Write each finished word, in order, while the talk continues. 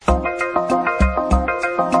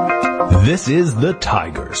This is the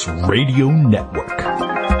Tigers Radio Network.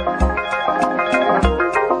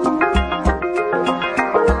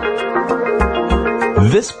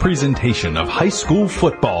 This presentation of high school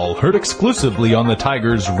football, heard exclusively on the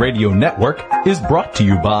Tigers Radio Network, is brought to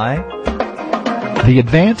you by the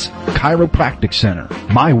Advanced Chiropractic Center,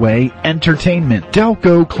 My Way Entertainment,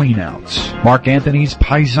 Delco Cleanouts, Mark Anthony's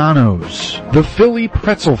Paisanos, the Philly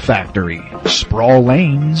Pretzel Factory, Sprawl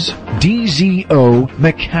Lanes, DZO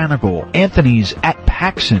Mechanical, Anthony's at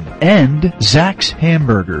Paxson, and Zach's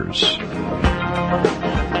Hamburgers.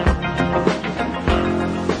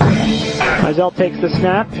 Mizell takes the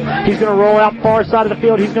snap. He's going to roll out far side of the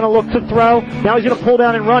field. He's going to look to throw. Now he's going to pull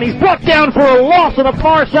down and run. He's brought down for a loss on the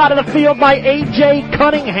far side of the field by A.J.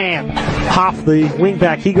 Cunningham. Hoff, the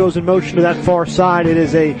wingback, he goes in motion to that far side. It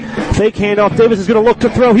is a fake handoff. Davis is going to look to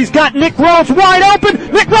throw. He's got Nick Rhodes wide open.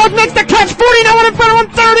 Nick Rhodes makes the catch. 40, no one in front of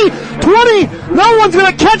him. 30, 20. No one's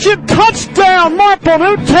going to catch him. Touchdown, Marple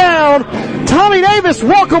Newtown. Tommy Davis,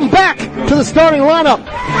 welcome back to the starting lineup.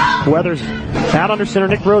 Weathers out under center.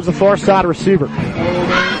 Nick Rhodes, the far side receiver.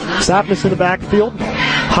 Sapness in the backfield.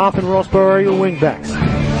 Hoff and Rossborough are your wingbacks.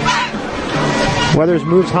 Weathers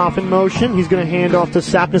moves Hoff in motion. He's going to hand off to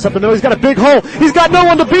Sapness up the middle. He's got a big hole. He's got no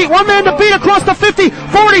one to beat. One man to beat across the 50,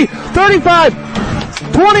 40,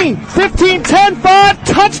 35, 20, 15, 10, 5.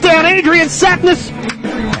 Touchdown, Adrian Sapness.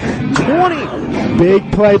 20.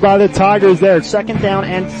 Big play by the Tigers there. Second down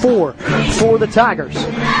and 4 for the Tigers.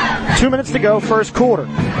 2 minutes to go, first quarter.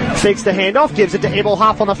 Fakes the handoff, gives it to Abel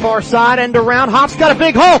Hoff on the far side, end around. Hoff's got a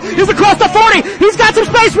big hole. He's across the 40. He's got some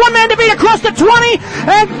space. One man to beat across the 20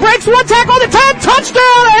 and breaks one tackle at a time.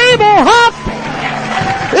 Touchdown, Abel Hoff.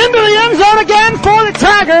 Into the end zone again for the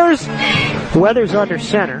Tigers. Weathers under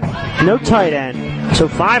center. No tight end. So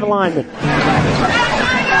 5 linemen.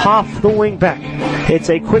 Hoff, the wingback. It's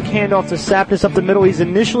a quick handoff to Sapness up the middle. He's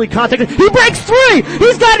initially contacted. He breaks 3!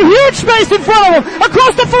 He's got huge space in front of him!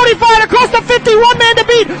 Across the 45, across the 50, one man to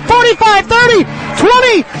beat! 45, 30,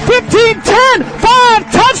 20, 15, 10,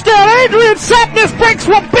 5! Touchdown! Adrian Sapness breaks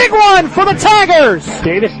one big one for the Tigers!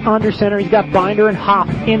 Davis under center. He's got Binder and Hoff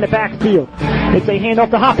in the backfield. It's a handoff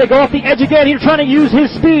to Hoff. They go off the edge again. He's trying to use his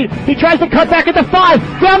speed. He tries to cut back at the 5.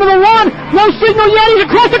 Down to the 1. No signal yet. He's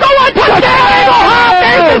across the goal line. Touchdown! Abel Hoff!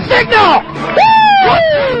 There's the signal!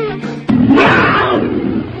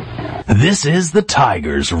 This is the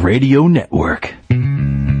Tigers Radio Network.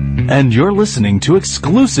 And you're listening to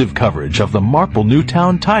exclusive coverage of the Marple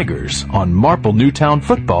Newtown Tigers on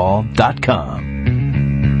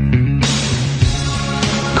MarpleNewtownFootball.com.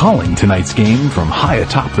 Calling tonight's game from high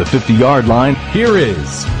atop the 50-yard line, here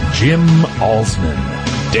is Jim Alsman,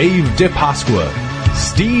 Dave DePasqua,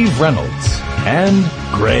 Steve Reynolds, and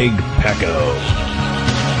Greg Pecco.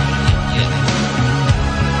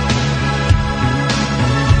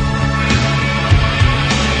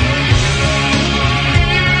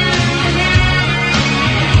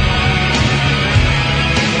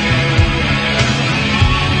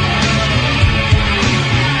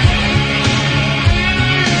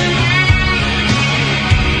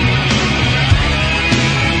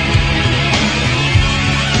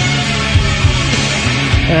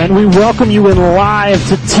 And we welcome you in live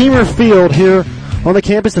to Teamer Field here on the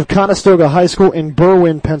campus of Conestoga High School in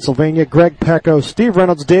Berwyn, Pennsylvania. Greg Pecco, Steve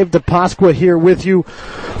Reynolds, Dave DePasqua here with you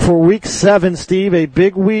for Week 7. Steve, a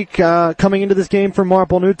big week coming into this game for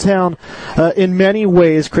Marple Newtown in many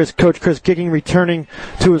ways. Coach Chris Gicking returning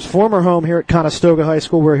to his former home here at Conestoga High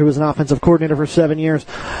School, where he was an offensive coordinator for 7 years,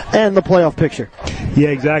 and the playoff picture. Yeah,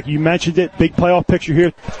 exactly. You mentioned it. Big playoff picture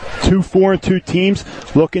here. 2 4-2 teams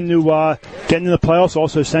looking to get into the playoffs.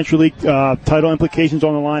 Also, Central League title implications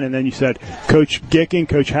on the line. And then you said Coach Gicking,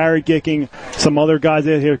 Coach Harry Gicking, some other guys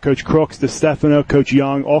out here, Coach Crooks, DeStefano, Coach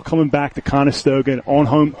Young, all coming back to Conestoga on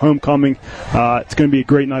homecoming. It's going to be a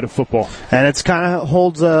great night of football. And it's kind of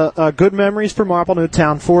holds good memories for Marple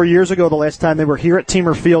Newtown. 4 years ago, the last time they were here at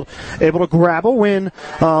Teamer Field, able to grab a win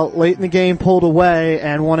late in the game, pulled away,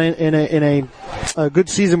 and won it in a good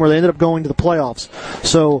season where they ended up going to the playoffs.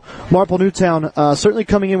 So Marple Newtown certainly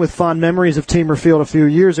coming in with fond memories of Teamer Field a few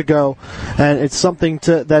years ago, and it's something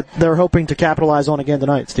that they're hoping to capitalize on again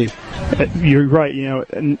tonight, Steve. You're right.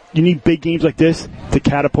 And you need big games like this to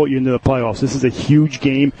catapult you into the playoffs. This is a huge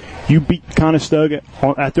game. You beat Conestoga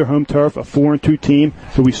at their home turf, a 4-2 team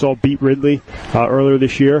who we saw beat Ridley earlier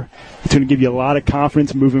this year. It's going to give you a lot of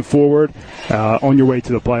confidence moving forward on your way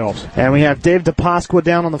to the playoffs. And we have Dave DePasqua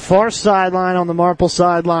down on the far sideline, on the Marple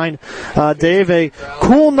sideline. Dave, a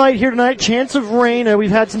cool night here tonight. Chance of rain. We've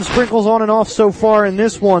had some sprinkles on and off so far in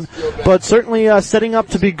this one, but certainly setting up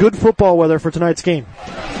to be good football weather for tonight's game.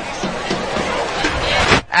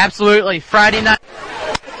 Absolutely. Friday night.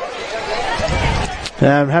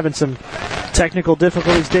 I'm having some technical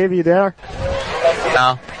difficulties. Dave, you there?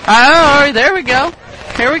 No. Oh, there we go.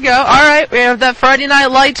 Here we go. All right, we have that Friday Night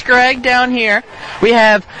Lights, Greg, down here. We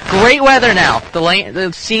have great weather now.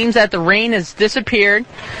 It seems that the rain has disappeared,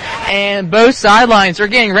 and both sidelines are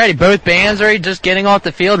getting ready. Both bands are just getting off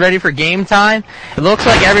the field, ready for game time. It looks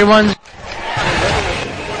like everyone's...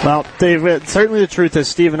 Well, Dave, certainly the truth is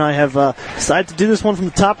Steve and I have decided to do this one from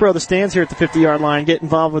the top row of the stands here at the 50-yard line, get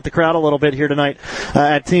involved with the crowd a little bit here tonight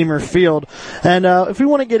at Teamer Field. And if we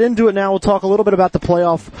want to get into it now, we'll talk a little bit about the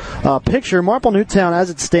playoff picture. Marple Newtown, as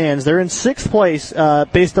it stands, they're in 6th place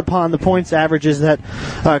based upon the points averages that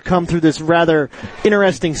come through this rather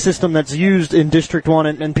interesting system that's used in District 1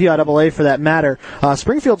 and PIAA for that matter.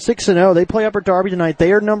 Springfield 6-0. They play Upper Darby tonight.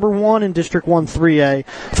 They are number 1 in District 1 3A,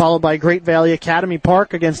 followed by Great Valley Academy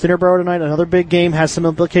Park against Interborough tonight. Another big game, has some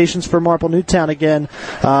implications for Marple Newtown again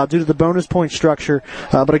due to the bonus point structure,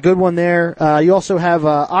 but a good one there. You also have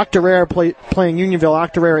Octorara playing Unionville.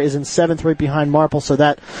 Octorara is in 7th right behind Marple, so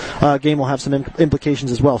that game will have some implications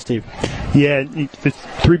as well, Steve. Yeah, it's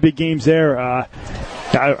 3 big games there.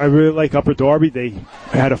 I really like Upper Darby. They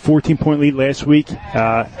had a 14-point lead last week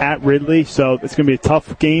at Ridley, so it's going to be a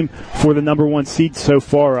tough game for the number 1 seed so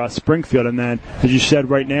far, Springfield. And then, as you said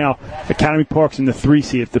right now, Academy Park's in the 3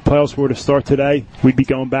 seed. If the playoffs were to start today, we'd be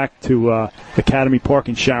going back to Academy Park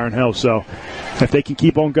in Sharon Hill. So if they can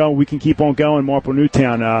keep on going, we can keep on going. Marple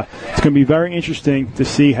Newtown. It's going to be very interesting to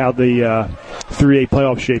see how the 3A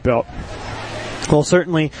playoffs shape out. Well,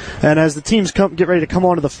 certainly, and as the teams get ready to come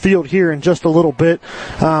onto the field here in just a little bit,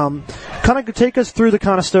 kind of take us through the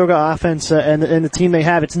Conestoga offense and the team they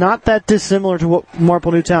have. It's not that dissimilar to what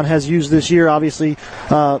Marple Newtown has used this year, obviously,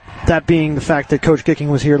 that being the fact that Coach Gicking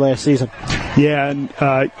was here last season. Yeah, and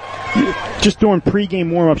just during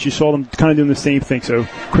pregame warm-ups, you saw them kind of doing the same thing. So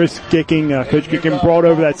Chris Gicking, Coach Gicking brought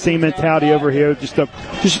over that same mentality over here, just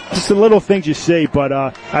the little things you see. But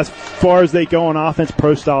as far as they go on offense,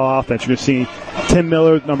 pro-style offense, you're going to see Tim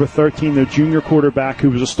Miller, number 13, the junior quarterback who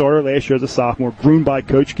was a starter last year as a sophomore, groomed by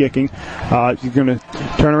Coach Gicking. He's going to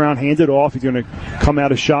turn around, hand it off. He's going to come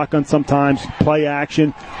out of shotgun sometimes, play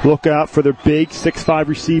action. Look out for their big 6'5"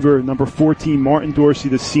 receiver, number 14, Martin Dorsey,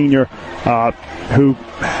 the senior, who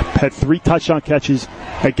had 3 touchdown catches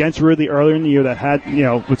against Ridley earlier in the year that had,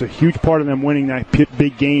 was a huge part of them winning that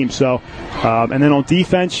big game. So, and then on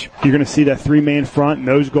defense, you're going to see that 3-man front,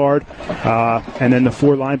 nose guard, and then the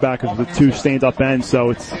 4 linebackers with the 2 stand-up ends.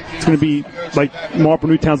 So it's going to be like Marple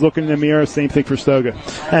Newtown's looking in the mirror, same thing for Stoga.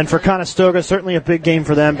 And for Conestoga, certainly a big game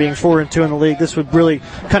for them, being 4-2 in the league. This would really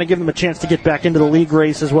kind of give them a chance to get back into the league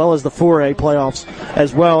race as well as the 4A playoffs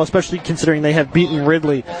as well, especially considering they have beaten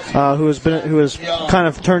Ridley, who has kind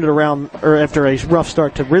of turned it around after a rough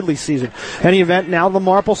start to Ridley's season. Any event, now the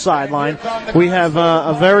Marple sideline. We have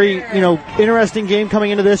a very, interesting game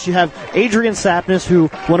coming into this. You have Adrian Sapness, who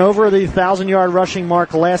went over the 1,000-yard rushing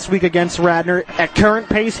mark last week against Radnor. At current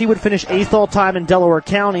pace, he would finish 8th all-time in Delaware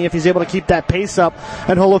County if he's able to keep that pace up,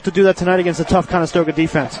 and he'll look to do that tonight against a tough Conestoga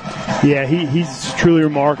defense. Yeah, he's truly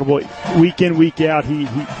remarkable. Week in, week out, he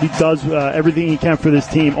does everything he can for this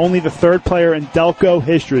team. Only the 3rd player in Delco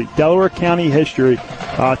history, Delaware County history,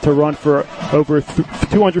 to run for over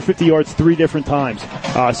 250 yards 3 different times.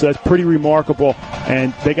 So that's pretty remarkable,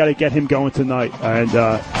 and they got to get him going tonight. And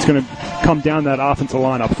it's going to come down that offensive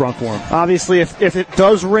line up front for him. Obviously, if it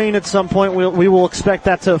does rain at some point, we will expect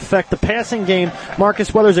that to affect the passing game.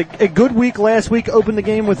 Marcus Weathers, a good week last week, opened the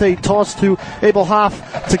game with a toss to Abel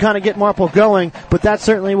Hoff to kind of get Marple going, but that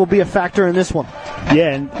certainly will be a factor in this one.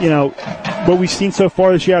 Yeah, and, what we've seen so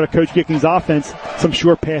far this year out of Coach Gicking's offense, some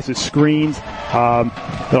short passes, screens,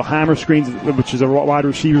 little hammer screens, which is a wide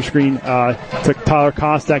receiver screen to Tyler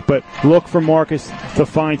Kostak, but look for Marcus to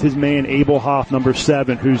find his man, Abel Hoff, number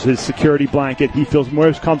 7, who's his security blanket. He feels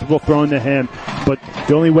most comfortable throwing to him, but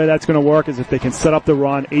the only way that's going to work is if they can set up the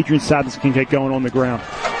run. Adrian Sapness can get going on the ground.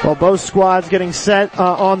 Well, both squads getting set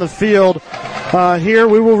on the field. Here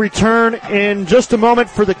we will return in just a moment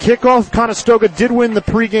for the kickoff. Conestoga did win the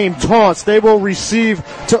pregame toss. They will receive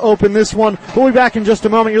to open this one. We'll be back in just a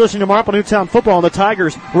moment. You're listening to Marple Newtown Football on the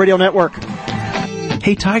Tigers Radio Network.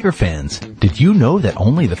 Hey Tiger fans, did you know that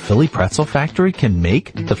only the Philly Pretzel Factory can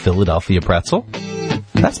make the Philadelphia pretzel?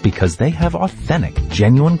 That's because they have authentic,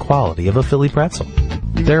 genuine quality of a Philly pretzel.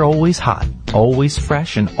 They're always hot, always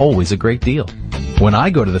fresh, and always a great deal. When I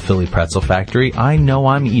go to the Philly Pretzel Factory, I know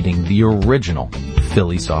I'm eating the original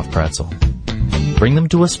Philly soft pretzel. Bring them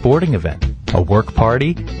to a sporting event, a work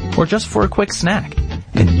party, or just for a quick snack,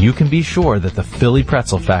 and you can be sure that the Philly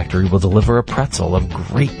Pretzel Factory will deliver a pretzel of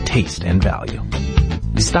great taste and value.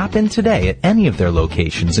 Stop in today at any of their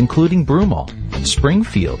locations, including Broomall,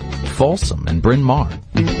 Springfield, Folsom, and Bryn Mawr.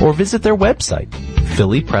 Or visit their website,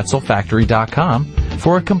 PhillyPretzelFactory.com,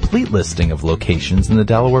 for a complete listing of locations in the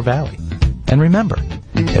Delaware Valley. And remember,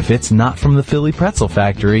 if it's not from the Philly Pretzel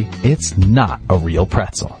Factory, it's not a real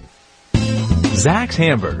pretzel. Zach's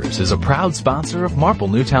Hamburgers is a proud sponsor of Marple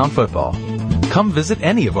Newtown football. Come visit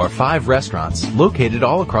any of our 5 restaurants located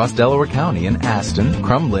all across Delaware County in Aston,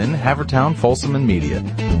 Crumlin, Havertown, Folsom, and Media.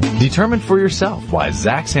 Determine for yourself why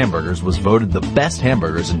Zach's Hamburgers was voted the best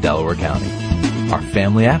hamburgers in Delaware County. Our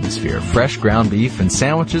family atmosphere, fresh ground beef, and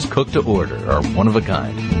sandwiches cooked to order are one of a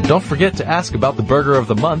kind. Don't forget to ask about the Burger of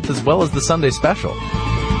the Month as well as the Sunday Special.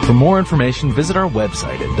 For more information, visit our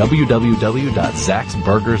website at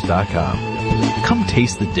www.zachsburgers.com. Come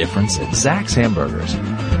taste the difference at Zach's Hamburgers.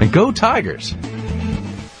 And go Tigers!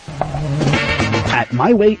 At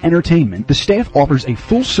My Way Entertainment, the staff offers a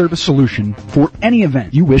full-service solution for any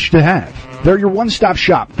event you wish to have. They're your one-stop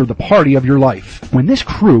shop for the party of your life. When this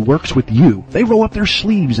crew works with you, they roll up their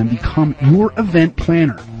sleeves and become your event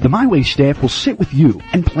planner. The My Way staff will sit with you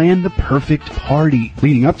and plan the perfect party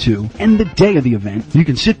leading up to and the day of the event. You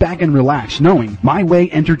can sit back and relax knowing My Way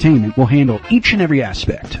Entertainment will handle each and every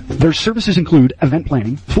aspect. Their services include event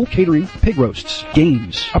planning, full catering, pig roasts,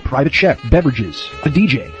 games, a private chef, beverages, a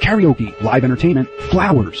DJ, karaoke, live entertainment,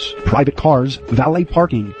 flowers, private cars, valet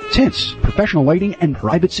parking, tents, professional lighting, and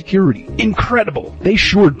private security. Incredible! They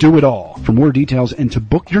sure do it all. For more details and to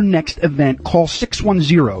book your next event, call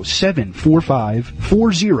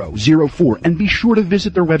 610-745-4004 and be sure to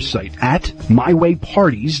visit their website at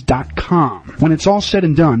mywayparties.com. When it's all said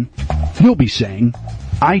and done, you'll be saying,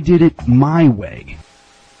 I did it my way.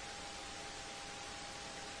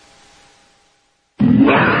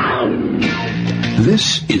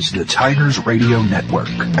 This is the Tigers Radio Network,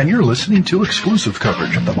 and you're listening to exclusive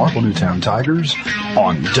coverage of the Marple Newtown Tigers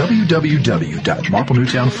on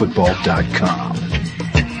www.marplenewtownfootball.com.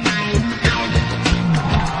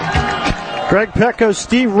 Greg Pecco,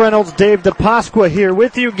 Steve Reynolds, Dave DePasqua here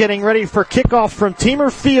with you, getting ready for kickoff from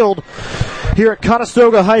Teamer Field here at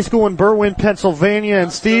Conestoga High School in Berwyn, Pennsylvania.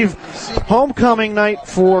 And Steve, homecoming night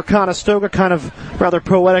for Conestoga, kind of rather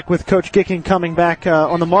poetic with Coach Gicking coming back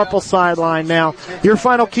on the Marple sideline now. Your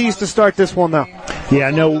final keys to start this one, though. Yeah,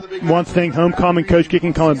 I know one thing, homecoming, Coach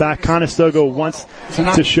Gicking coming back. Conestoga wants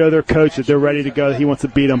to show their coach that they're ready to go. He wants to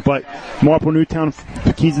beat them. But Marple Newtown,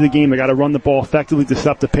 the keys of the game, they got to run the ball effectively,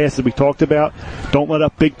 disrupt the passes we talked about. Don't let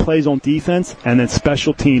up big plays on defense, and then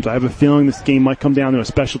special teams. I have a feeling this game might come down to a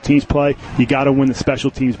special teams play. You got to win the special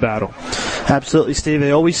teams battle. Absolutely, Steve. They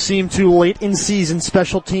always seem to late in season.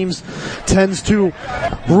 Special teams tends to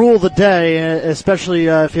rule the day, especially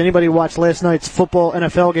if anybody watched last night's football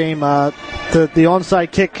NFL game. The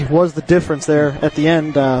onside kick was the difference there at the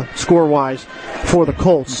end, score-wise, for the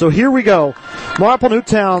Colts. So here we go. Marple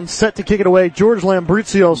Newtown set to kick it away. George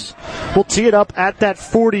Lambrizios will tee it up at that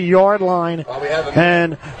 40-yard line.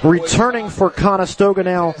 And returning for Conestoga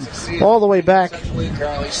now all the way back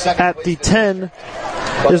at the 10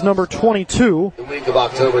 is number 22,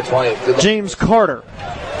 James Carter.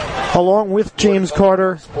 Along with James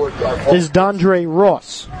Carter is Dondre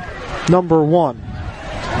Ross, number 1.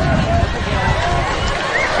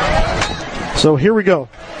 So here we go.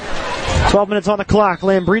 12 minutes on the clock.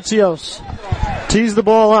 Lambrizios tees the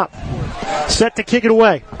ball up. Set to kick it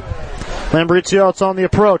away. Lambrizios on the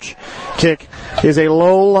approach. Kick is a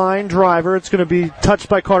low line driver. It's going to be touched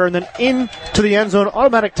by Carter and then into the end zone.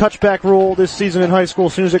 Automatic touchback rule this season in high school.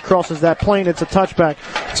 As soon as it crosses that plane, it's a touchback.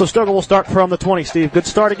 So Stoga will start from the 20, Steve. Good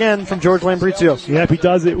start again from George Lambrizios. Yep, he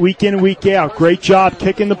does it week in and week out. Great job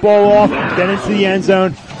kicking the ball off, get into the end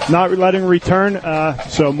zone, not letting return.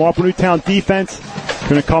 So Marple Newtown defense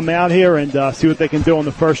going to come out here and see what they can do on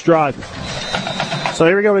the first drive. So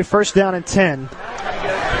here we go. First down and 10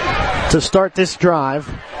 to start this drive.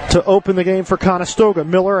 To open the game for Conestoga.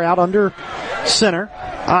 Miller out under center.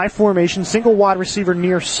 I formation. Single wide receiver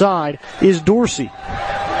near side is Dorsey.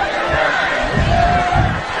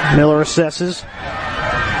 Miller assesses.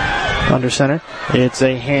 Under center. It's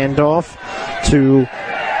a handoff to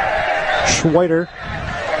Schweiter.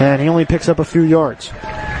 And he only picks up a few yards.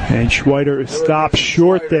 And Schweiter stopped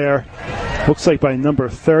short there. Looks like by number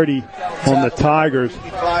 30 on the Tigers.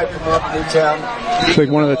 Looks like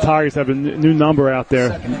one of the Tigers have a new number out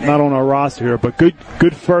there. Not on our roster here, but good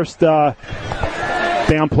first down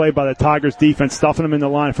play by the Tigers defense, stuffing them in the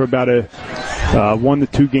line for about a 1 to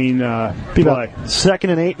 2 gain play. 2nd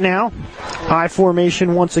and 8 now. I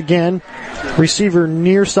formation once again. Receiver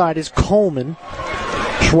near side is Coleman.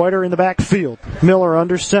 Schweiter in the backfield. Miller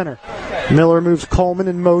under center. Miller moves Coleman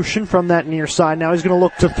in motion from that near side. Now he's going to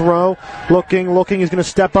look to throw. Looking. He's going to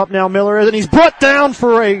step up now. Miller is, and he's brought down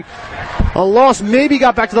for a loss. Maybe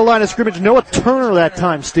got back to the line of scrimmage. Noah Turner that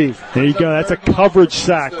time, Steve. There you go. That's a coverage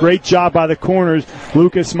sack. Great job by the corners.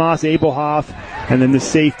 Lucas Moss, Abel Hoff, and then the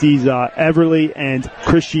safeties, Everly and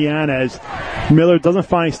Christianez. Miller doesn't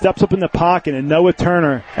find, he steps up in the pocket, and Noah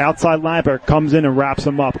Turner, outside linebacker, comes in and wraps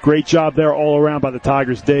him up. Great job there all around by the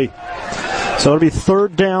Tigers D. So it'll be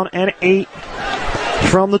 3rd down and 8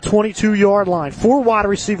 from the 22-yard line. 4 wide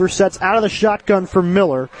receiver sets out of the shotgun for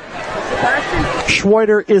Miller.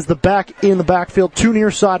 Schweider is the back in the backfield. 2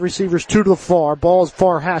 near side receivers, 2 to the far. Ball is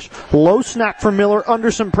far hash. Low snap for Miller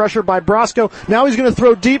under some pressure by Brosco. Now he's going to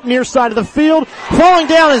throw deep near side of the field. Falling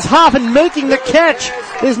down is Hoff, and making the catch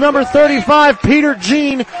is number 35, Peter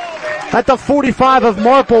Jean, at the 45 of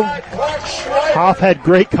Marple. Hoff had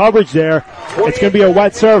great coverage there. It's going to be a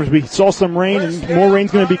wet service. We saw some rain, and more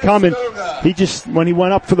rain's going to be coming. He just, when he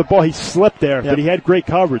went up for the ball, he slipped there, but he had great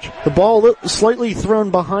coverage. The ball slightly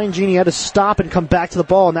thrown behind Gene. He had to stop and come back to the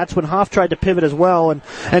ball, and that's when Hoff tried to pivot as well and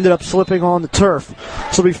ended up slipping on the turf.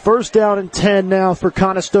 So it'll be 1st down and 10 now for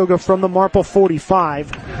Conestoga from the Marple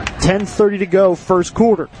 45. 10:30 to go, first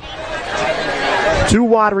quarter. 2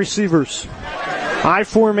 wide receivers. I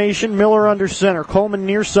formation, Miller under center. Coleman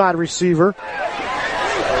near side receiver.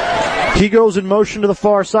 He goes in motion to the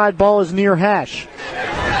far side. Ball is near hash.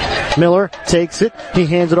 Miller takes it. He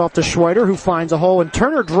hands it off to Schweider, who finds a hole, and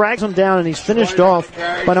Turner drags him down, and he's finished off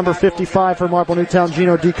by number 55 for Marple Newtown,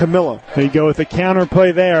 Gino DiCamillo. There you go with the counter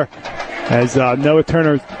play there as Noah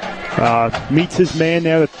Turner meets his man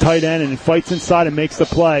there, the tight end, and fights inside and makes the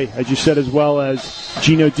play, as you said, as well as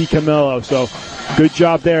Gino DiCamillo. So good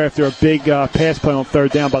job there after a big pass play on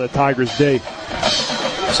 3rd down by the Tigers D.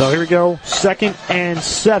 So here we go, 2nd and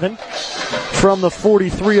 7 from the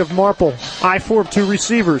 43 of Marple. I form 2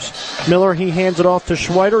 receivers. Miller, he hands it off to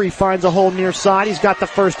Schweider. He finds a hole near side. He's got the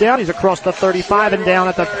first down. He's across the 35 and down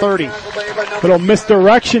at the 30. Little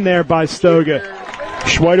misdirection there by Stoga.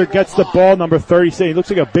 Schweider gets the ball, number 36. He looks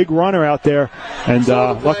like a big runner out there. And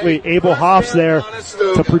luckily, Abel Hoff's there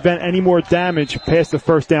to prevent any more damage past the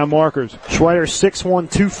first down markers. Schweider 6'1",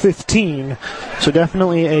 215. So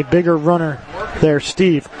definitely a bigger runner there,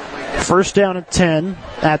 Steve. 1st down and 10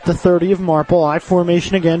 at the 30 of Marple. I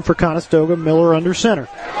formation again for Conestoga. Miller under center.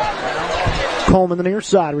 Coleman, the near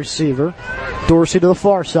side receiver. Dorsey to the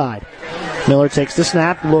far side. Miller takes the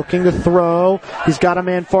snap, looking to throw. He's got a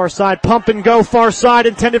man far side. Pump and go far side,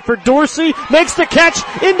 intended for Dorsey. Makes the catch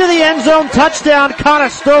into the end zone. Touchdown,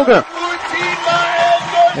 Conestoga.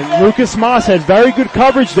 And Lucas Moss had very good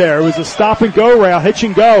coverage there. It was a stop and go route, hitch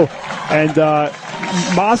and go. And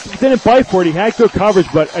Moss didn't bite for it. He had good coverage,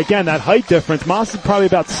 but again, that height difference. Moss is probably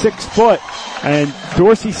about 6 foot, and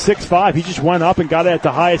Dorsey's 6'5". He just went up and got it at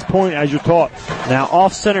the highest point, as you're taught. Now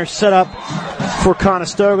off center set up for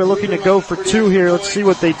Conestoga, looking to go for 2 here. Let's see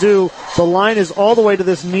what they do. The line is all the way to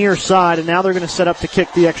this near side, and now they're going to set up to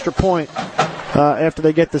kick the extra point after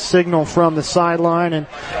they get the signal from the sideline. And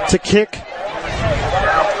to kick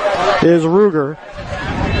is Ruger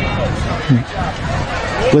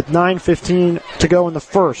with 9:15 to go in the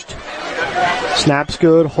first. Snaps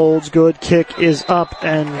good, holds good, kick is up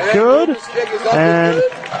and good. And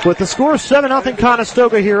with the score 7-0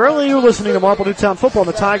 Conestoga here early, you're listening to Marple Newtown Football on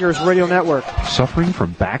the Tigers Radio Network. Suffering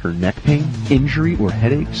from back or neck pain, injury, or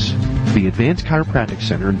headaches? The Advanced Chiropractic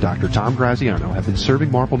Center and Dr. Tom Graziano have been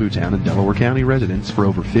serving Marple Newtown and Delaware County residents for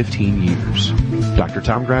over 15 years. Dr.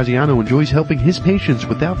 Tom Graziano enjoys helping his patients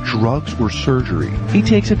without drugs or surgery. He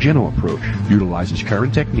takes a gentle approach, utilizes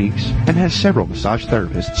current techniques, and has several massage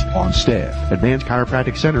therapists on staff. Advanced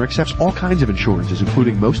Chiropractic Center accepts all kinds of insurances,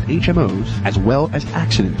 including most HMOs, as well as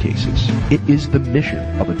accident cases. It is the mission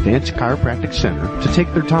of Advanced Chiropractic Center to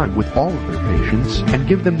take their time with all of their patients and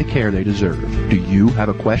give them the care they deserve. Do you have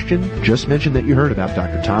a question? Just mention that you heard about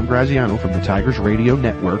Dr. Tom Graziano from the Tigers Radio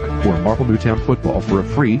Network or Marple Newtown Football for a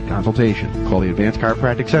free consultation. Call the Advanced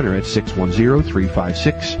Chiropractic Center at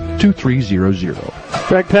 610-356-2300.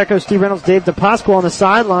 Greg Pecco, Steve Reynolds, Dave DePasqua on the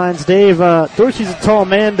sidelines. Dave, Dorsey's a tall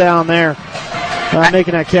man down there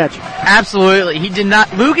making that catch. Absolutely.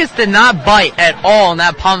 Lucas did not bite at all in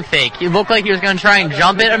that pump fake. He looked like he was going to try and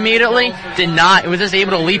jump it immediately. Did not. He was just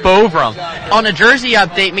able to leap over him. On a jersey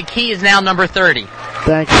update, McKee is now number 30.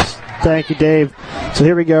 Thank you, Dave. So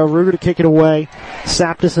here we go. Ruger to kick it away.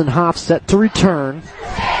 Saptis and Hoff set to return.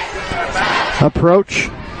 Approach.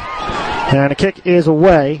 And a kick is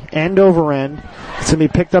away. End over end. It's going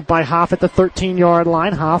to be picked up by Hoff at the 13-yard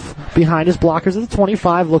line. Hoff behind his blockers at the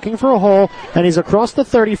 25, looking for a hole, and he's across the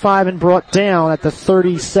 35 and brought down at the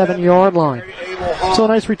 37-yard line. So a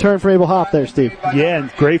nice return for Abel Hoff there, Steve. Yeah,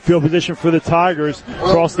 and great field position for the Tigers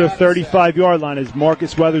across their 35-yard line as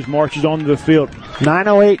Marcus Weathers marches onto the field.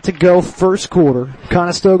 9:08 to go, first quarter.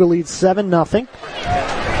 Conestoga leads 7-0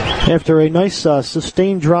 after a nice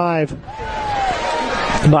sustained drive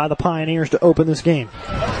by the Pioneers to open this game.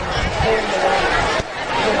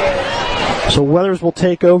 So Weathers will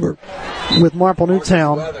take over with Marple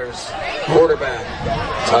Newtown at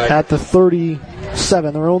the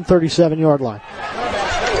 37, their own 37-yard line.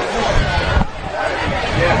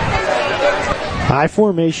 High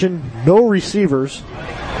formation, no receivers.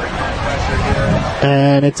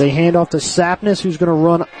 And it's a handoff to Sapness, who's going to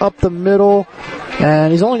run up the middle.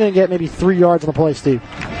 And he's only going to get maybe 3 yards on the play, Steve.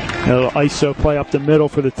 A little ISO play up the middle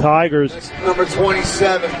for the Tigers. Number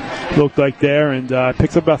 27. Looked like there, and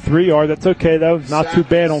picks up about 3 yards. That's okay, though. Not too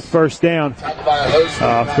bad on first down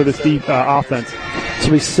for the Steve offense.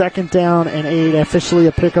 So he's 2nd down and 8, officially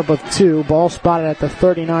a pickup of 2. Ball spotted at the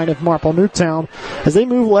 39 of Marple Newtown as they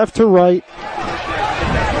move left to right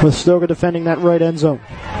with Stoga defending that right end zone.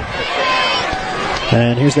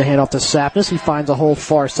 And here's the handoff to Sapness. He finds a hole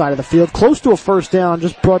far side of the field. Close to a first down,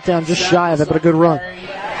 just brought down just shy of it, but a good run.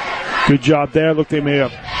 Good job there. Look, they made a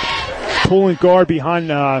pulling guard behind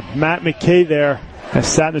Matt McKay there as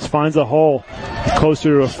Sapness finds a hole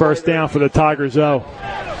closer to a first down for the Tigers, though.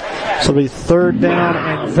 So it'll be 3rd down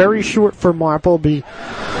and very short for Marple. Be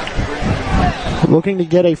looking to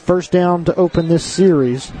get a first down to open this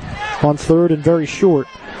series on 3rd and very short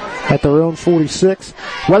at their own 46.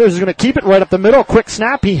 Weathers is going to keep it right up the middle. Quick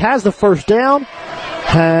snap. He has the first down.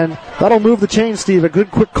 And that'll move the chain, Steve. A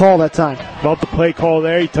good quick call that time. About the play call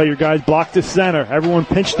there, you tell your guys block the center. Everyone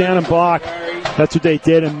pinch down and block. That's what they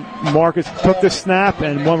did. And Marcus took the snap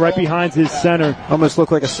and one right behind his center. Almost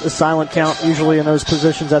looked like a silent count. Usually in those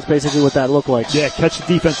positions, that's basically what that looked like. Yeah, catch the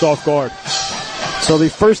defense off guard. So the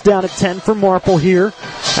first down at 10 for Marple here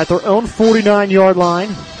at their own 49-yard line.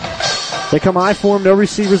 They come I form, no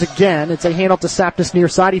receivers again. It's a handoff to Sapness near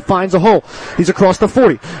side. He finds a hole. He's across the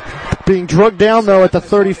 40. Being drugged down, though, at the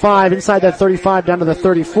 35. Inside that 35, down to the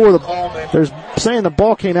 34. There's saying the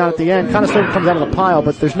ball came out at the end. Kind of still comes out of the pile,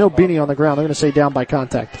 but there's no beanie on the ground. They're going to say down by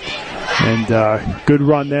contact. And good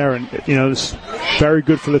run there. And, this very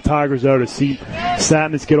good for the Tigers, though, to see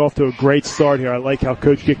Sapness get off to a great start here. I like how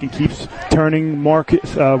Coach Gickin keeps turning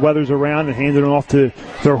Marcus Weathers around and handing it off to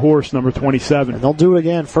their horse, number 27. And they'll do it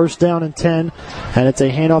again. First down and 10. And it's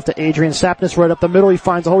a handoff to Adrian Sapness right up the middle. He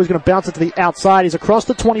finds a hole. He's going to bounce it to the outside. He's across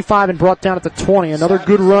the 25 and brought down at the 20. Another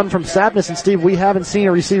good run from Sapness. And, Steve, we haven't seen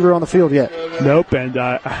a receiver on the field yet. Nope, and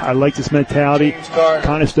I like this mentality.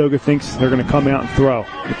 Conestoga thinks they're going to come out and throw.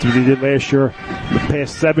 That's what they did last year, the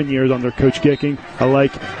past 7 years under Coach Gicking. I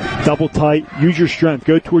like double tight, use your strength,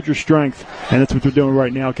 go towards your strength, and that's what they're doing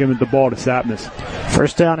right now, giving the ball to Sapness.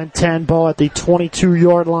 First down and 10, ball at the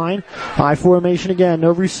 22-yard line. High formation again,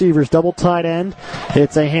 no receivers, double tight end.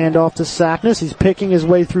 It's a handoff to Sapness. He's picking his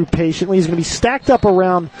way through patiently. He's going to be stacked up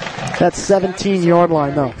around that 17-yard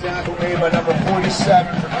line, though. Tackle made by number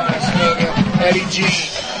 47 for Conestoga, Eddie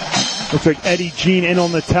Jean. Looks like Eddie Jean in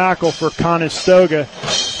on the tackle for Conestoga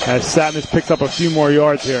as Sapness picks up a few more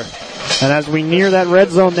yards here. And as we near that red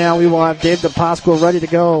zone now, we will have Dave DePasqua ready to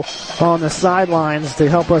go on the sidelines to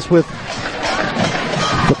help us with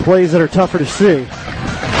the plays that are tougher to see.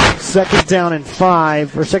 2nd down and 6,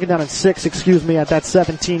 at that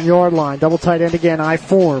 17-yard line. Double tight end again, I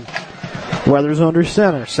form. Weathers under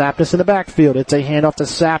center. Sapness in the backfield. It's a handoff to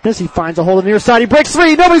Sapness. He finds a hole on the near side. He breaks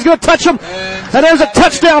 3. Nobody's going to touch him. And there's a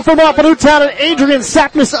touchdown for Marple Newtown. And Adrian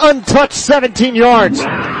Sapness untouched, 17 yards.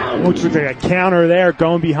 Looks like a counter there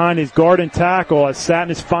going behind his guard and tackle as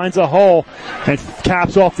Sapness finds a hole and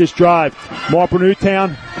caps off this drive. Marple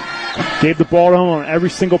Newtown gave the ball to him on every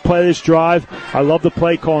single play of this drive. I love the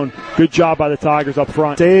play calling. Good job by the Tigers up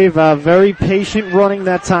front. Dave, very patient running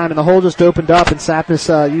that time, and the hole just opened up, and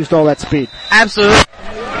Sapness used all that speed. Absolutely.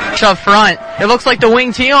 Up front. It looks like the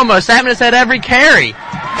wing T almost. Sapness had every carry.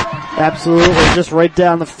 Absolutely, just right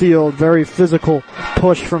down the field. Very physical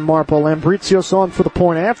push from Marple. Lambricios on for the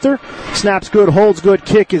point after. Snaps good, holds good,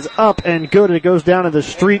 kick is up and good, and it goes down to the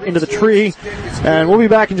street, into the tree. And we'll be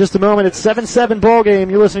back in just a moment. It's 7-7 ball game.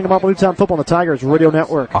 You're listening to Marple Newtown Football on the Tigers Radio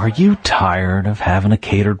Network. Are you tired of having a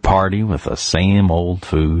catered party with the same old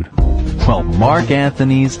food? Well, Mark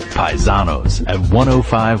Anthony's Paisanos at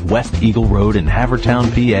 105 West Eagle Road in Havertown,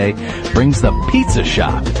 PA brings the pizza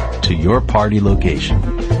shop to your party location.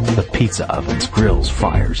 The pizza ovens, grills,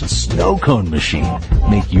 fryers, and snow cone machine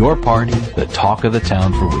make your party the talk of the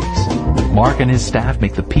town for weeks. Mark and his staff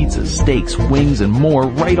make the pizzas, steaks, wings, and more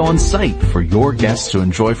right on site for your guests to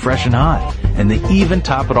enjoy fresh and hot. And they even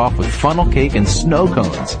top it off with funnel cake and snow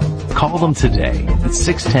cones. Call them today at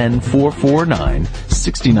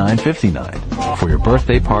 610-449-6959 for your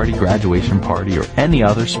birthday party, graduation party, or any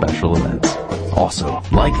other special events. Also,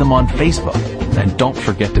 like them on Facebook. And don't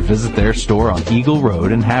forget to visit their store on Eagle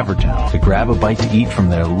Road in Havertown to grab a bite to eat from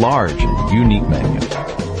their large and unique menu.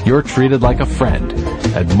 You're treated like a friend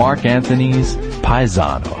at Mark Anthony's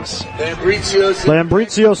Paisanos.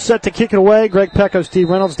 Lambricio's set to kick it away. Greg Pecco, Steve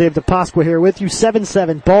Reynolds, Dave DePasqua here with you.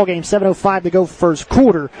 7-7 ball game, 7:05 to go first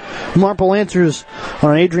quarter. Marple answers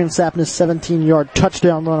on an Adrian Sapnis 17-yard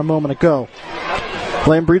touchdown run a moment ago.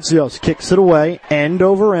 Lambricios kicks it away, end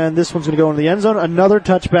over end. This one's going to go into the end zone. Another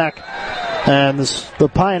touchback. And the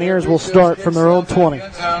Pioneers will start from their own 20.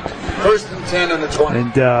 First and 10 on the 20.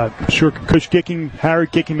 And I'm sure Coach Gicking, Harry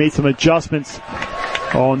Gicking, made some adjustments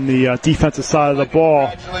on the defensive side of the ball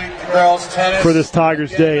for this Tigers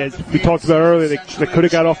day. As we talked about earlier, they could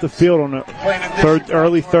have got off the field on a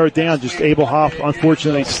early third down. Just Abel Hoff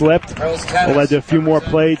unfortunately slipped. It led to a few more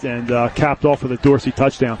plays and capped off with a Dorsey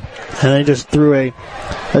touchdown. And they just threw a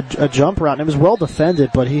jump route, and it was well defended,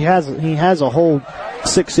 but he has a whole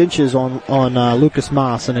 6 inches on Lucas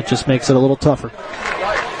Moss, and it just makes it a little tougher.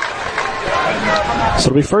 So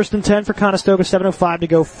it'll be first and 10 for Conestoga, 7:05 to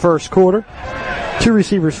go first quarter. 2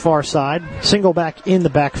 receivers far side, single back in the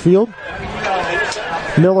backfield.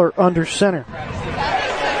 Miller under center.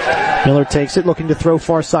 Miller takes it, looking to throw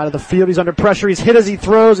far side of the field. He's under pressure. He's hit as he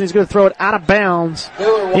throws, and he's going to throw it out of bounds.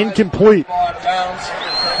 Incomplete.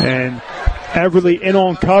 And Everly in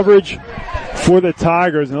on coverage for the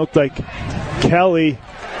Tigers, and it looked like Kelly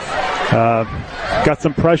got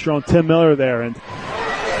some pressure on Tim Miller there, and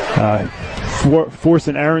force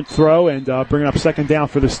an errant throw and bring up second down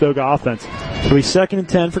for the Stoga offense. It'll be second and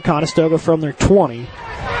 10 for Conestoga from their 20.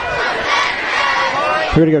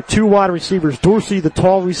 We're going to go 2 wide receivers. Dorsey, the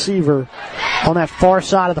tall receiver, on that far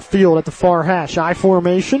side of the field at the far hash. I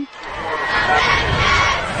formation.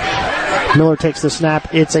 Miller takes the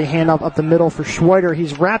snap. It's a handoff up the middle for Schweider.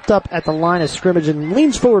 He's wrapped up at the line of scrimmage and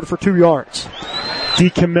leans forward for 2 yards.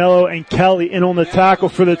 DiCamillo and Kelly in on the tackle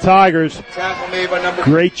for the Tigers.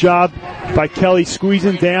 Great job by Kelly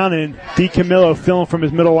squeezing down and DiCamillo filling from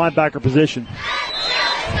his middle linebacker position.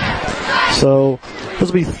 So this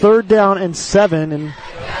will be 3rd down and 7, and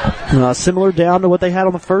similar down to what they had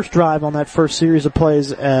on the first drive on that first series of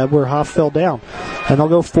plays where Hoff fell down. And they'll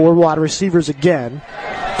go 4 wide receivers again.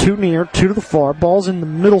 2 near, 2 to the far. Ball's in the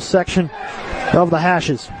middle section of the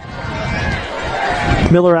hashes.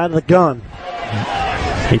 Miller out of the gun.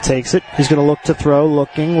 He takes it. He's going to look to throw.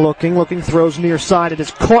 Looking. Throws near side. It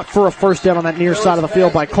is caught for a first down on that near side of the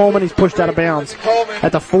field by Coleman. He's pushed out of bounds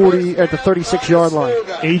at the 36-yard line.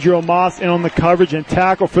 Adriel Moss in on the coverage and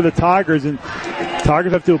tackle for the Tigers. And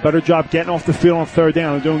Tigers have to do a better job getting off the field on 3rd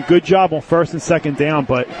down. They're doing a good job on 1st and 2nd down,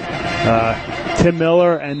 but Tim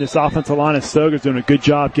Miller and this offensive line of Stoga is doing a good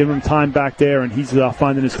job giving him time back there, and he's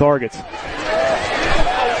finding his targets.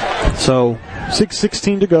 So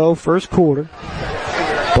 6:16 to go, first quarter.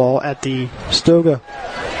 Ball at the Stoga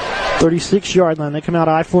 36-yard line. They come out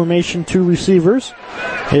I formation, 2 receivers.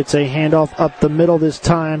 It's a handoff up the middle this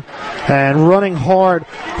time. And running hard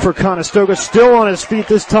for Conestoga. Still on his feet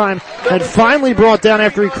this time. And finally brought down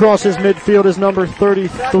after he crosses midfield is number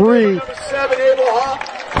 33,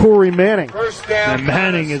 Corey Manning. And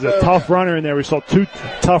Manning is a tough runner in there. We saw 2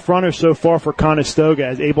 tough runners so far for Conestoga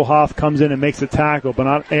as Abel Hoff comes in and makes a tackle, but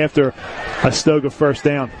not after a Stoga first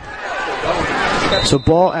down. So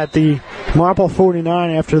ball at the Marple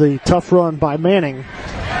 49 after the tough run by Manning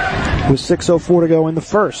with 6:04 to go in the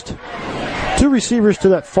first. 2 receivers to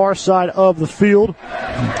that far side of the field.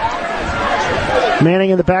 Manning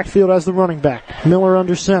in the backfield as the running back. Miller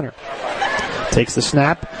under center. Takes the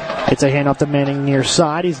snap. It's a handoff to Manning near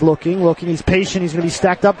side. He's looking. He's patient. He's going to be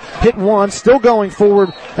stacked up. Hit 1. Still going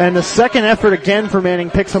forward. And the second effort again for Manning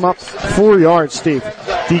picks him up 4 yards, Steve.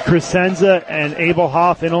 DiCrescenza and Abel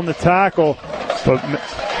Hoff in on the tackle. But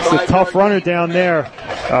it's a tough runner down there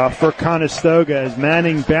for Conestoga as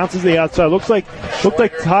Manning bounces the outside. Looked like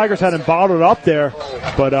Tigers had him bottled up there,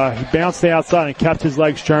 but he bounced the outside and kept his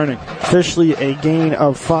legs churning. Officially a gain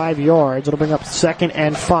of 5 yards. It'll bring up 2nd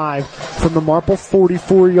and 5 from the Marple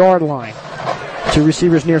 44-yard line. 2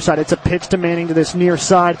 receivers near side. It's a pitch to Manning to this near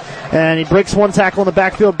side, and he breaks 1 tackle in the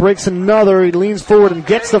backfield, breaks another. He leans forward and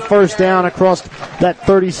gets the first down across that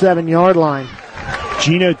 37-yard line.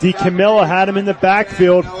 Gino DiCamillo had him in the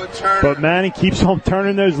backfield, but Manning keeps on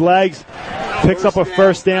turning those legs picks up a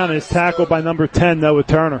first down and is tackled by number 10, Noah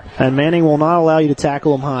Turner. And Manning will not allow you to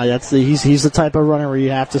tackle him high. He's the type of runner where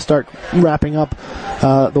you have to start wrapping up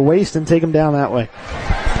the waist and take him down that way.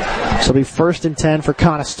 So it'll be 1st and 10 for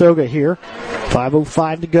Conestoga here.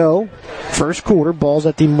 5:05 to go. First quarter, ball's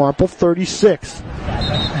at the Marple 36.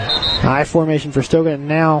 High formation for Stoga, and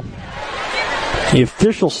now the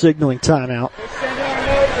official signaling timeout.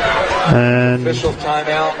 And Official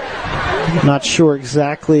timeout. not sure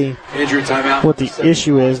exactly Injury timeout. what the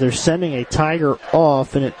issue is. They're sending a Tiger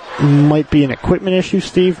off, and it might be an equipment issue,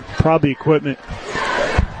 Steve. Probably equipment.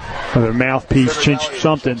 Or their mouthpiece cinched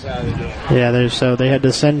something. Yeah, so they had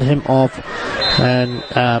to send him off and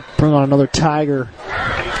bring on another Tiger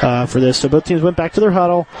for this. So both teams went back to their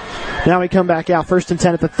huddle. Now we come back out. 1st and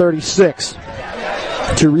 10 at the 36.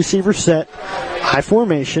 2 receiver set. High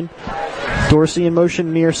formation. Dorsey in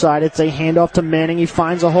motion near side. It's a handoff to Manning. He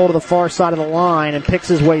finds a hole to the far side of the line and picks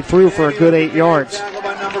his way through for a good 8 yards.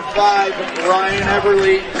 By number 5, Ryan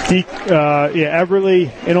Everly.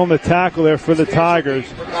 Everly in on the tackle there for the Tigers.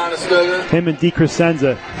 Him and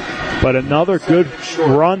DeCrescenza. But another good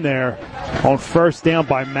run there on first down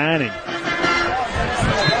by Manning.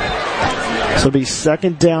 So it'll be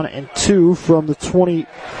 2nd down and 2 from the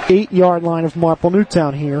 28-yard line of Marple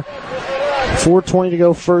Newtown here. 4:20 to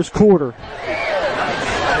go first quarter.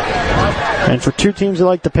 And for two teams that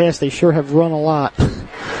like to pass, they sure have run a lot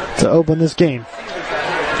to open this game.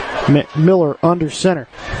 Miller under center.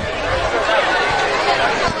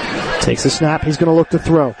 Takes the snap. He's going to look to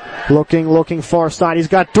throw. Looking far side. He's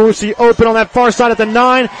got Dorsey open on that far side at the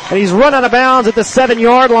 9, and he's run out of bounds at the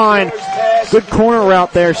 7-yard line. Good corner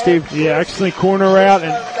route there, Steve. Yeah, excellent corner route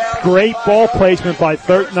and great ball placement by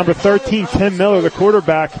number 13, Tim Miller, the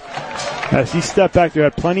quarterback. As he stepped back there,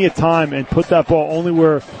 had plenty of time and put that ball only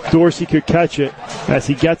where Dorsey could catch it. As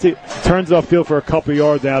he gets it, turns upfield for a couple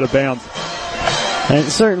yards out of bounds. And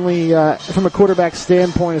certainly, from a quarterback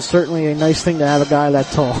standpoint, it's certainly a nice thing to have a guy that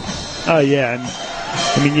tall. Oh, yeah. And,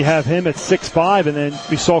 you have him at 6'5", and then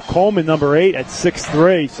we saw Coleman, number 8, at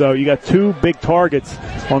 6'3", so you got 2 big targets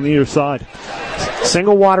on either side.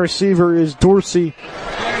 Single wide receiver is Dorsey.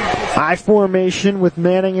 I formation with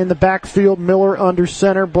Manning in the backfield, Miller under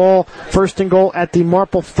center. Ball 1st and goal at the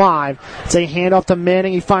Marple 5. It's a handoff to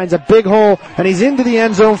Manning. He finds a big hole, and he's into the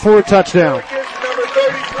end zone for a touchdown.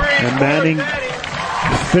 And Manning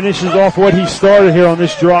finishes off what he started here on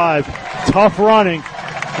this drive. Tough running,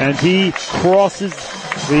 and he crosses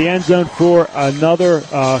the end zone for another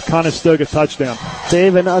Conestoga touchdown.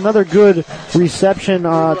 Dave, and another good reception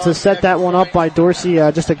to set that one up by Dorsey.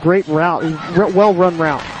 Just a great route, well-run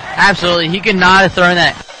route. Absolutely. He could not have thrown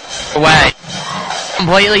that away.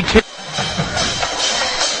 Completely.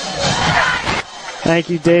 Thank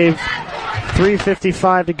you, Dave.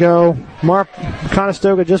 3:55 to go.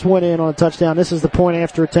 Conestoga just went in on a touchdown. This is the point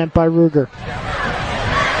after attempt by Ruger.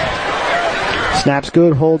 Snaps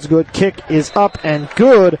good, holds good, kick is up and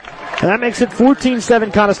good. And that makes it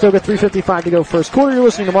 14-7 Conestoga, 3:55 to go first quarter. You're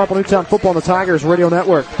listening to Marple Newtown Football on the Tigers Radio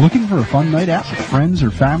Network. Looking for a fun night out with friends or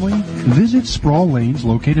family? Visit Sproul Lanes,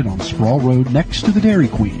 located on Sproul Road next to the Dairy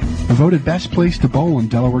Queen. Voted best place to bowl in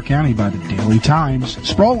Delaware County by the Daily Times,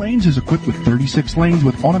 Sproul Lanes is equipped with 36 lanes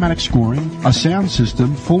with automatic scoring, a sound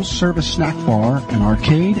system, full-service snack bar, an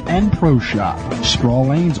arcade, and pro shop. Sproul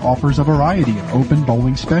Lanes offers a variety of open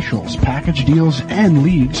bowling specials, package deals, and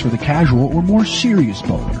leagues for the casual or more serious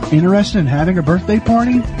bowler. Interested in having a birthday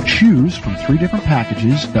party? Choose from 3 different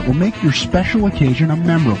packages that will make your special occasion a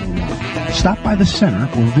memorable one. Stop by the center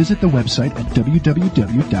or visit the website at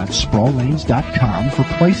www.sprawllanes.com for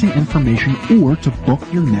pricing information or to book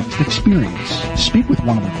your next experience. Speak with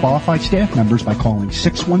one of the qualified staff members by calling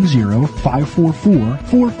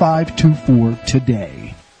 610-544-4524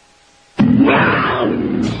 today.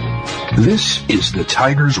 This is the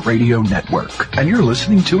Tigers Radio Network, and you're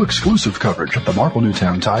listening to exclusive coverage of the Marple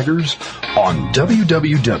Newtown Tigers on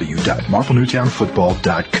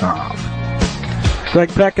www.marplenewtownfootball.com. Greg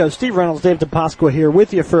Pecco, Steve Reynolds, Dave DePasqua here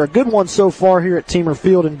with you for a good one so far here at Teamer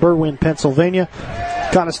Field in Berwyn, Pennsylvania.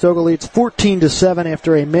 Conestoga leads 14-7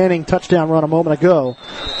 after a Manning touchdown run a moment ago.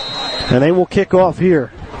 And they will kick off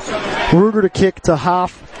here. Ruger to kick to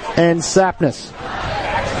Hoff and Sapness.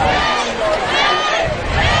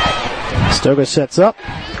 Stoga sets up.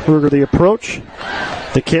 Ruger the approach.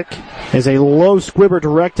 The kick is a low squibber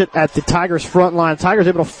directed at the Tigers' front line. Tigers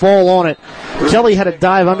able to fall on it. Kelly had to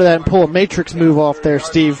dive under that and pull a matrix move off there,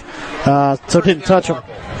 Steve. So didn't touch him.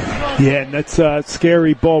 Yeah, and that's a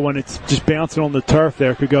scary ball when it's just bouncing on the turf there.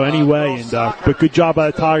 It could go any way. But good job by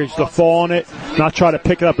the Tigers to fall on it, not try to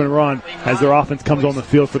pick it up and run as their offense comes on the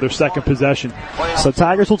field for their second possession. So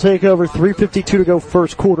Tigers will take over, 3:52 to go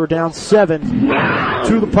first quarter, down 7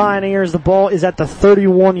 to the Pioneers. The ball is at the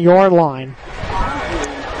 31-yard line.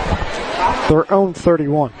 Their own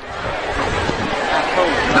 31.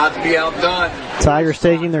 Not to be outdone. Tigers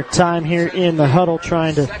taking their time here in the huddle,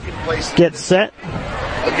 trying to get set.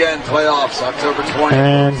 Again, playoffs, October 20th.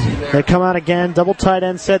 And they come out again, double tight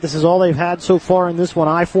end set. This is all they've had so far in this one.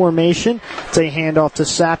 I formation. It's a handoff to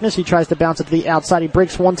Sapness. He tries to bounce it to the outside. He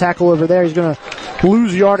breaks one tackle over there. He's going to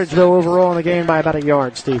lose yardage, though, overall in the game by about a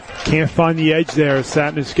yard, Steve. Can't find the edge there.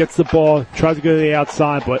 Sapness gets the ball, tries to go to the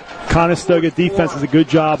outside, but Conestoga defense does a good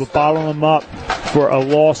job of bottling them up for a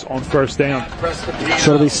loss on first down.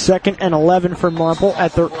 So it'll be 2nd and 11 for Marple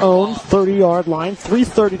at their own 30-yard line.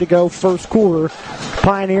 3:30 to go first quarter.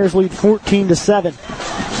 Pioneers lead 14-7.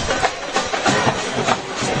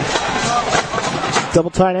 Double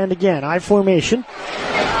tight end again. I formation.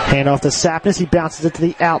 Hand off to Sapness. He bounces it to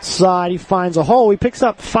the outside. He finds a hole. He picks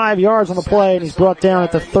up 5 yards on the play, and he's brought down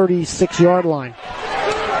at the 36-yard line.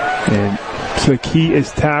 And so he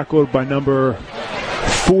is tackled by number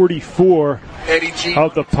 44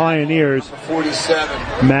 of the Pioneers,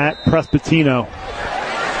 47. Matt Prespatino.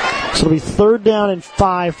 So it'll be 3rd down and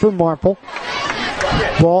 5 for Marple.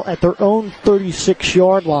 Ball at their own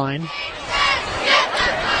 36-yard line.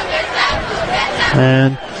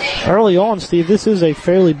 And early on, Steve, this is a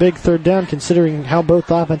fairly big 3rd down considering how both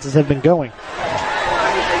offenses have been going.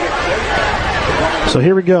 So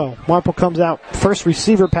here we go. Marple comes out. First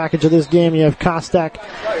receiver package of this game. You have Kostak.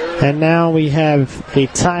 And now we have a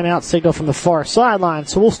timeout signal from the far sideline.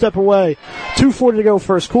 So we'll step away. 2:40 to go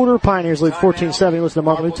first quarter. Pioneers lead 14-7. Listen to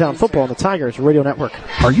Marple Newtown Football on the Tigers Radio Network.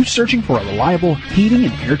 Are you searching for a reliable heating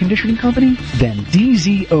and air conditioning company? Then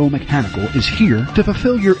DZO Mechanical is here to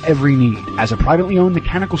fulfill your every need. As a privately owned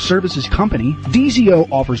mechanical services company, DZO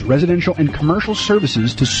offers residential and commercial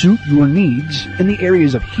services to suit your needs in the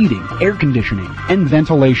areas of heating, air conditioning, and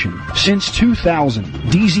ventilation. Since 2000,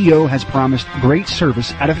 DZO has promised great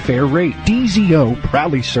service at a fair rate. DZO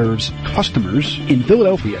proudly serves customers in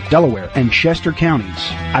Philadelphia, Delaware, and Chester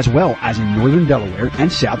counties, as well as in northern Delaware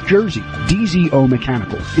and South Jersey. DZO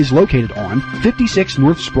Mechanical is located on 56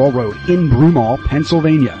 North Sproul Road in Broomall,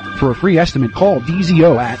 Pennsylvania. For a free estimate, call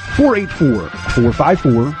DZO at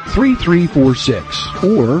 484-454-3346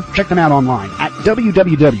 or check them out online at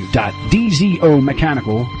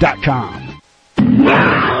www.dzomechanical.com.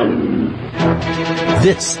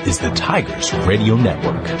 This is the Tigers Radio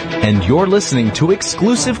Network, and you're listening to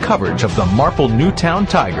exclusive coverage of the Marple Newtown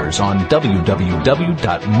Tigers on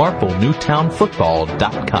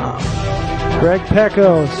www.marplenewtownfootball.com. Greg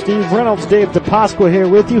Pecco, Steve Reynolds, Dave DePasqua here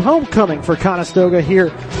with you. Homecoming for Conestoga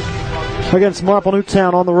here against Marple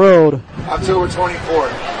Newtown on the road. October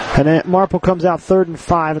 24th. And then Marple comes out 3rd and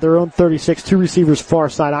 5 at their own 36. 2 receivers far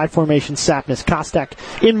side. I formation, Sapness. Kostak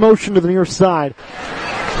in motion to the near side.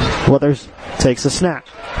 Weathers takes a snap.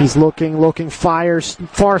 He's looking, fires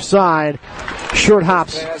far side. Short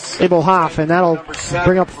hops, Abel Hoff, and that'll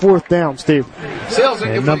bring up 4th down, Steve.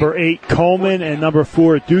 And number 8, Coleman, and number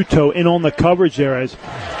 4, Duto in on the coverage there as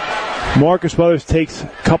Marcus Weathers takes a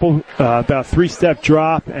couple, about 3-step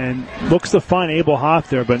drop and looks to find Abel Hoff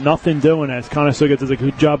there, but nothing doing as Conestoga does a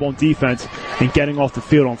good job on defense and getting off the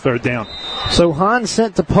field on 3rd down. So Hahn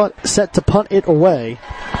set to punt it away,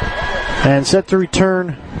 and set to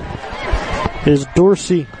return is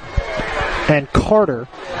Dorsey and Carter.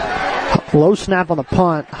 Low snap on the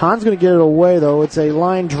punt. Hahn's going to get it away, though. It's a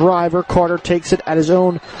line driver. Carter takes it at his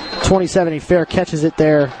own 27. He fair catches it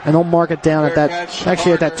there, and they'll mark it down at that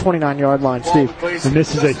 29-yard line, Steve. And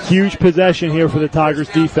this is a huge possession here for the Tigers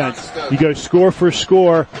defense. You go score for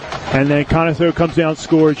score, and then Conestoga comes down and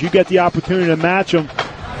scores. You get the opportunity to match them.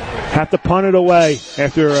 Have to punt it away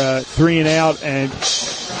after 3 and out, and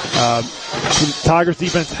the Tigers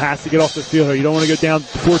defense has to get off the field here. You don't want to go down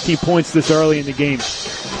 14 points this early in the game.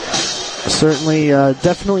 Certainly,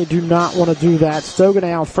 definitely do not want to do that. Stoga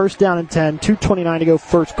now, 1st down and 10, 2:29 to go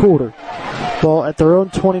first quarter. Ball at their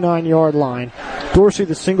own 29-yard line. Dorsey,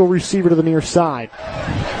 the single receiver to the near side.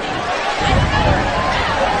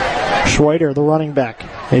 Schweider, the running back.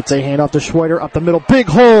 It's a handoff to Schweider up the middle. Big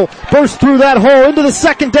hole. Burst through that hole into the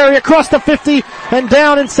secondary, across the 50, and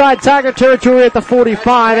down inside Tiger territory at the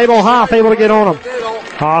 45. Abel Hoff able to get on him.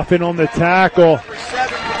 Hoffing on the tackle,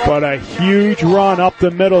 but a huge run up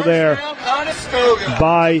the middle there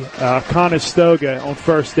by Conestoga on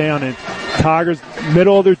 1st down, and Tigers,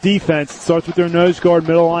 middle of their defense, starts with their nose guard,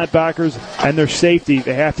 middle linebackers, and their safety.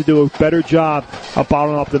 They have to do a better job of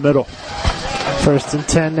bottling up the middle. 1st and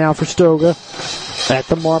 10 now for Stoga at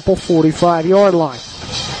the Marple 45-yard line.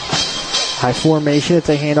 High formation. It's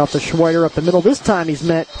a handoff to Schweider up the middle. This time he's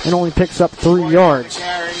met and only picks up 3 yards.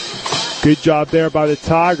 Good job there by the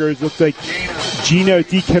Tigers. Looks like Gino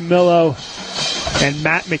DiCamillo and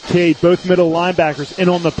Matt McCade, both middle linebackers, in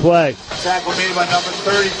on the play. Tackle made by number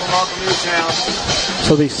 30 from Marple Newtown.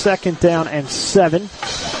 So the 2nd down and 7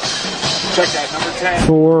 Check that, number 10.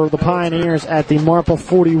 for the Pioneers at the Marple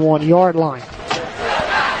 41-yard line.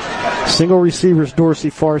 Single receivers, Dorsey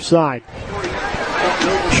far side.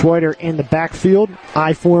 Schweider in the backfield,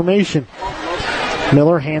 I formation.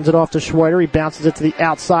 Miller hands it off to Schweider. He bounces it to the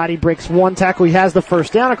outside. He breaks one tackle. He has the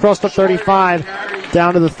first down across the 35,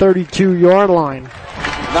 down to the 32-yard line.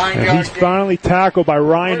 And he's finally tackled by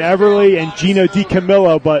Ryan Everly and Gino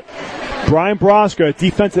DiCamillo, but Brian Brosco,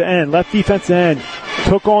 defensive end, left defensive end,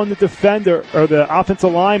 took on the defender, or the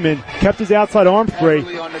offensive lineman, kept his outside arm free.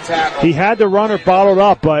 He had the runner bottled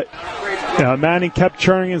up, but Manning kept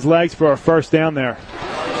churning his legs for a first down there.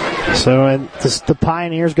 So the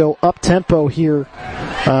Pioneers go up-tempo here,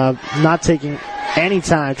 not taking any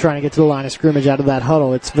time trying to get to the line of scrimmage out of that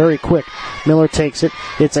huddle. It's very quick. Miller takes it.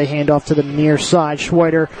 It's a handoff to the near side.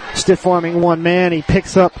 Schweider stiff-arming one man. He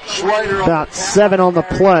picks up about 7 on the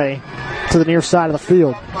play to the near side of the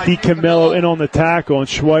field. DiCamillo in on the tackle, and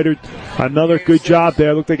Schweider, another good job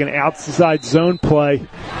there. Looked like an outside zone play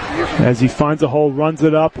as he finds a hole, runs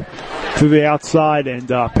it up to the outside, and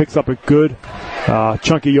picks up a good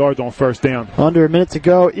chunk of yards on first down. Under a minute to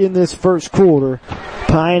go in this first quarter.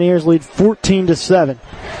 Pioneers lead 14-7.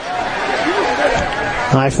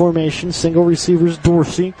 High formation, single receivers,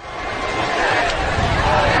 Dorsey.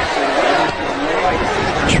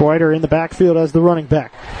 Schweider in the backfield as the running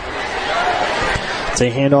back. It's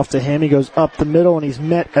a handoff to him. He goes up the middle, and he's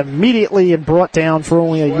met immediately and brought down for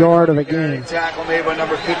only a yard of a gain. Tackle made by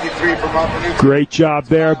number 53 from Marple Newtown. Great job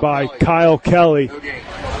there by Kyle Kelly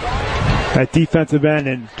at defensive end,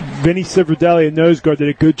 and Vinny Civerdelli, a nose guard, did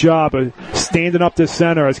a good job of standing up to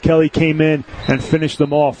center as Kelly came in and finished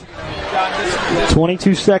them off.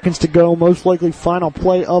 22 seconds to go, most likely final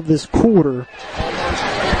play of this quarter.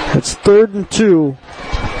 It's 3rd and 2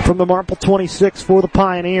 from the Marple 26 for the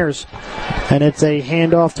Pioneers. And it's a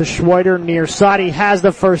handoff to Schweider near side. He has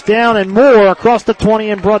the first down and more across the 20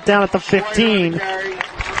 and brought down at the 15.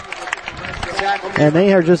 And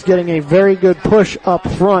they are just getting a very good push up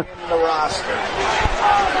front.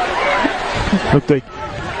 Looked like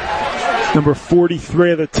number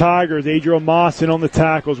 43 of the Tigers, Adriel Moss, in on the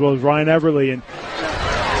tackle, as well as Ryan Everly. And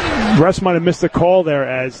the rest might have missed the call there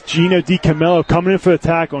as Gino DiCamillo coming in for the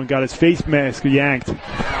tackle and got his face mask yanked.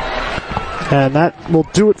 And that will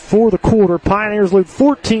do it for the quarter. Pioneers lead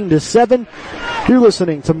 14-7. You're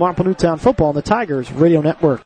listening to Marple Newtown Football on the Tigers Radio Network.